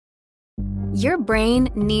Your brain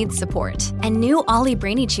needs support, and new Ollie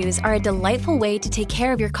Brainy Chews are a delightful way to take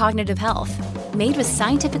care of your cognitive health. Made with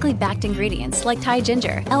scientifically backed ingredients like Thai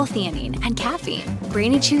ginger, L-theanine, and caffeine,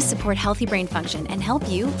 Brainy Chews support healthy brain function and help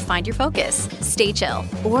you find your focus, stay chill,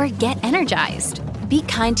 or get energized. Be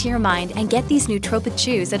kind to your mind and get these nootropic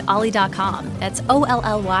chews at ollie.com. That's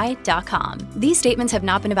OLLY.com. These statements have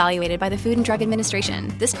not been evaluated by the Food and Drug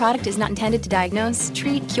Administration. This product is not intended to diagnose,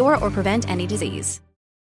 treat, cure, or prevent any disease.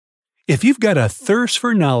 If you've got a thirst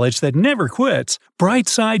for knowledge that never quits,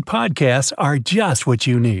 Brightside podcasts are just what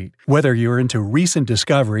you need. Whether you're into recent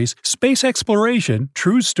discoveries, space exploration,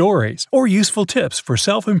 true stories, or useful tips for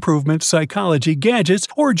self-improvement, psychology, gadgets,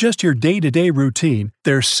 or just your day-to-day routine,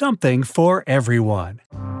 there's something for everyone.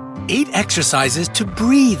 8 exercises to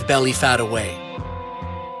breathe belly fat away.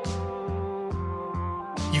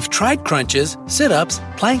 You've tried crunches, sit-ups,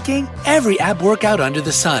 planking, every ab workout under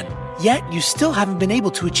the sun. Yet you still haven't been able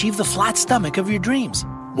to achieve the flat stomach of your dreams.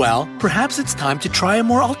 Well, perhaps it's time to try a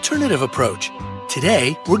more alternative approach.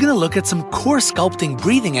 Today, we're going to look at some core sculpting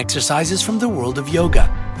breathing exercises from the world of yoga.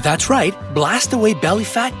 That's right, blast away belly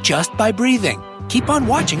fat just by breathing. Keep on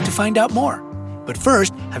watching to find out more. But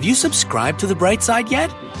first, have you subscribed to The Bright Side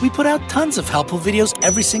yet? We put out tons of helpful videos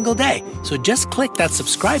every single day, so just click that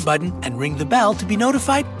subscribe button and ring the bell to be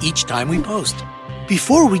notified each time we post.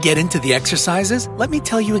 Before we get into the exercises, let me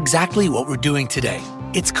tell you exactly what we're doing today.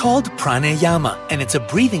 It's called pranayama, and it's a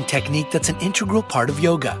breathing technique that's an integral part of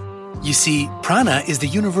yoga. You see, prana is the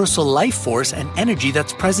universal life force and energy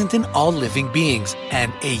that's present in all living beings,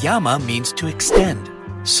 and ayama means to extend.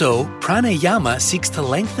 So, pranayama seeks to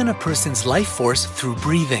lengthen a person's life force through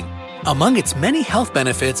breathing. Among its many health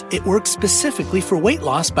benefits, it works specifically for weight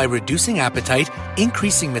loss by reducing appetite,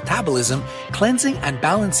 increasing metabolism, cleansing and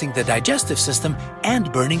balancing the digestive system,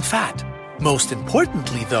 and burning fat. Most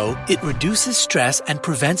importantly, though, it reduces stress and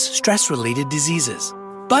prevents stress-related diseases.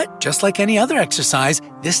 But just like any other exercise,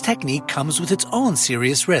 this technique comes with its own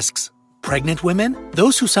serious risks. Pregnant women,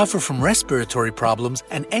 those who suffer from respiratory problems,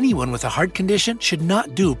 and anyone with a heart condition should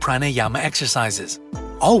not do pranayama exercises.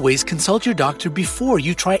 Always consult your doctor before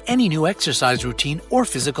you try any new exercise routine or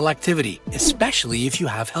physical activity, especially if you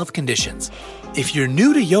have health conditions. If you're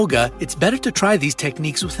new to yoga, it's better to try these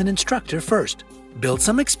techniques with an instructor first. Build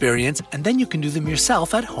some experience, and then you can do them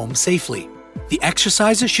yourself at home safely. The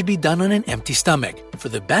exercises should be done on an empty stomach. For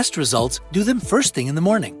the best results, do them first thing in the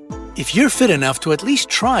morning. If you're fit enough to at least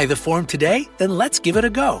try the form today, then let's give it a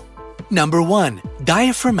go. Number 1.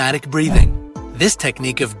 Diaphragmatic breathing. This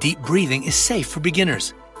technique of deep breathing is safe for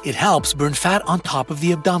beginners. It helps burn fat on top of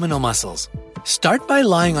the abdominal muscles. Start by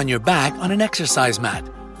lying on your back on an exercise mat.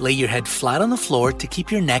 Lay your head flat on the floor to keep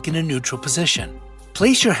your neck in a neutral position.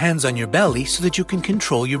 Place your hands on your belly so that you can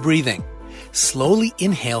control your breathing. Slowly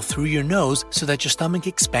inhale through your nose so that your stomach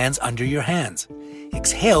expands under your hands.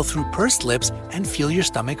 Exhale through pursed lips and feel your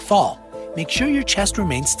stomach fall. Make sure your chest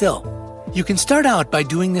remains still. You can start out by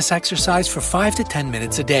doing this exercise for 5 to 10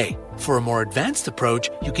 minutes a day. For a more advanced approach,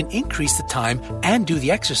 you can increase the time and do the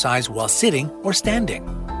exercise while sitting or standing.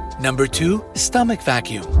 Number 2. Stomach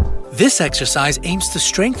vacuum. This exercise aims to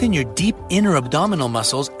strengthen your deep inner abdominal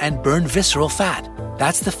muscles and burn visceral fat.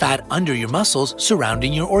 That's the fat under your muscles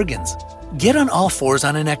surrounding your organs. Get on all fours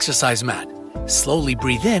on an exercise mat. Slowly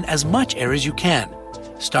breathe in as much air as you can.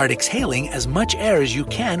 Start exhaling as much air as you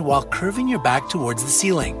can while curving your back towards the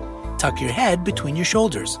ceiling. Tuck your head between your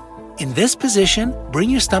shoulders. In this position, bring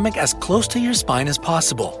your stomach as close to your spine as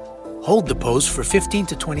possible. Hold the pose for 15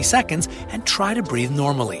 to 20 seconds and try to breathe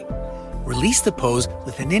normally. Release the pose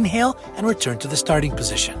with an inhale and return to the starting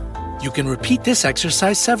position. You can repeat this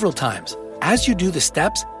exercise several times. As you do the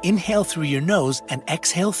steps, inhale through your nose and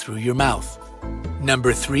exhale through your mouth.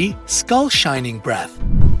 Number 3. Skull shining breath.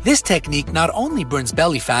 This technique not only burns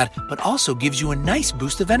belly fat, but also gives you a nice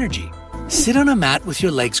boost of energy. Sit on a mat with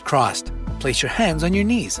your legs crossed. Place your hands on your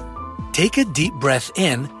knees. Take a deep breath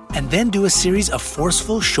in and then do a series of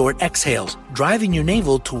forceful short exhales, driving your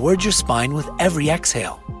navel towards your spine with every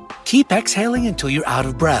exhale. Keep exhaling until you're out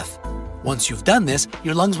of breath. Once you've done this,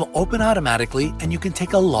 your lungs will open automatically and you can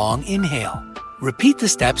take a long inhale. Repeat the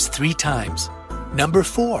steps 3 times. Number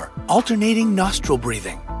 4. Alternating nostril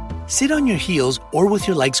breathing. Sit on your heels or with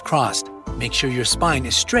your legs crossed. Make sure your spine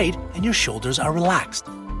is straight and your shoulders are relaxed.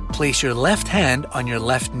 Place your left hand on your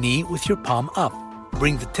left knee with your palm up.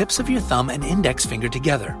 Bring the tips of your thumb and index finger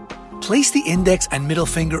together. Place the index and middle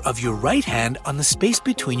finger of your right hand on the space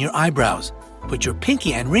between your eyebrows. Put your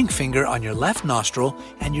pinky and ring finger on your left nostril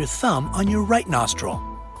and your thumb on your right nostril.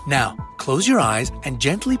 Now, close your eyes and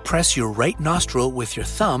gently press your right nostril with your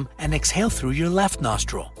thumb and exhale through your left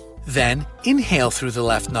nostril. Then, inhale through the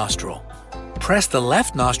left nostril. Press the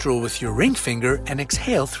left nostril with your ring finger and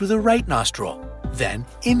exhale through the right nostril. Then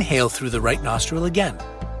inhale through the right nostril again.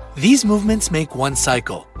 These movements make one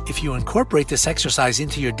cycle. If you incorporate this exercise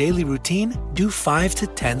into your daily routine, do 5 to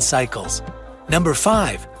 10 cycles. Number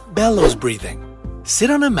 5. Bellows breathing.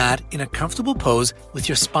 Sit on a mat in a comfortable pose with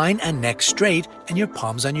your spine and neck straight and your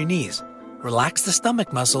palms on your knees. Relax the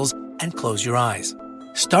stomach muscles and close your eyes.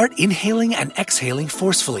 Start inhaling and exhaling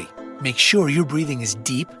forcefully. Make sure your breathing is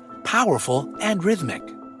deep, powerful, and rhythmic.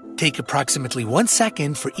 Take approximately 1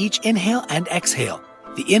 second for each inhale and exhale.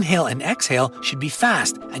 The inhale and exhale should be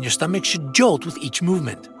fast and your stomach should jolt with each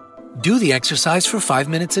movement. Do the exercise for 5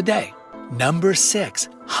 minutes a day. Number 6.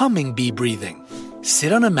 Humming bee breathing.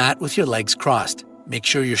 Sit on a mat with your legs crossed. Make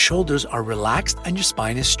sure your shoulders are relaxed and your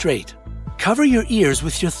spine is straight. Cover your ears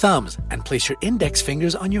with your thumbs and place your index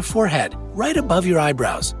fingers on your forehead, right above your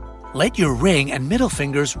eyebrows. Let your ring and middle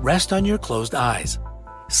fingers rest on your closed eyes.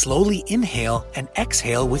 Slowly inhale and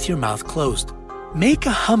exhale with your mouth closed. Make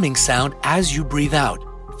a humming sound as you breathe out.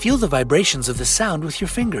 Feel the vibrations of the sound with your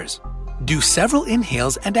fingers. Do several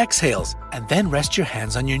inhales and exhales, and then rest your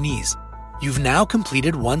hands on your knees. You've now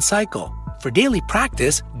completed 1 cycle. For daily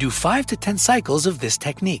practice, do 5 to 10 cycles of this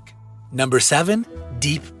technique. Number 7.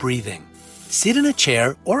 Deep breathing. Sit in a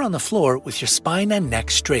chair or on the floor with your spine and neck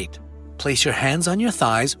straight. Place your hands on your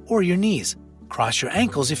thighs or your knees. Cross your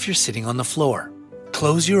ankles if you're sitting on the floor.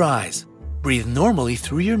 Close your eyes. Breathe normally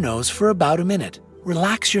through your nose for about a minute.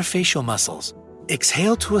 Relax your facial muscles.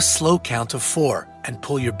 Exhale to a slow count of 4 and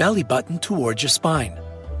pull your belly button towards your spine.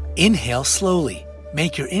 Inhale slowly.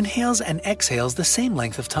 Make your inhales and exhales the same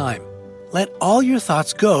length of time. Let all your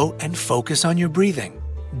thoughts go and focus on your breathing.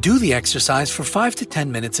 Do the exercise for 5 to 10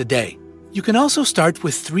 minutes a day. You can also start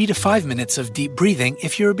with 3 to 5 minutes of deep breathing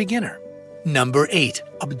if you're a beginner. Number 8.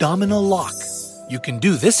 Abdominal lock. You can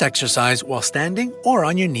do this exercise while standing or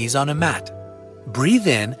on your knees on a mat. Breathe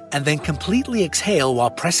in and then completely exhale while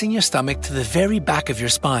pressing your stomach to the very back of your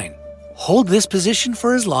spine. Hold this position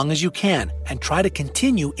for as long as you can and try to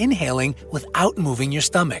continue inhaling without moving your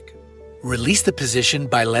stomach. Release the position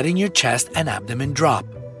by letting your chest and abdomen drop.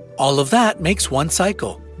 All of that makes 1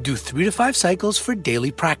 cycle. Do 3 to 5 cycles for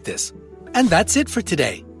daily practice. And that's it for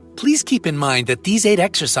today. Please keep in mind that these 8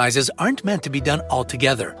 exercises aren't meant to be done all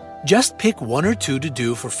together. Just pick 1 or 2 to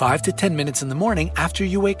do for 5 to 10 minutes in the morning after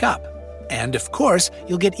you wake up. And of course,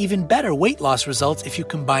 you'll get even better weight loss results if you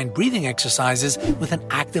combine breathing exercises with an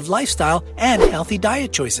active lifestyle and healthy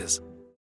diet choices.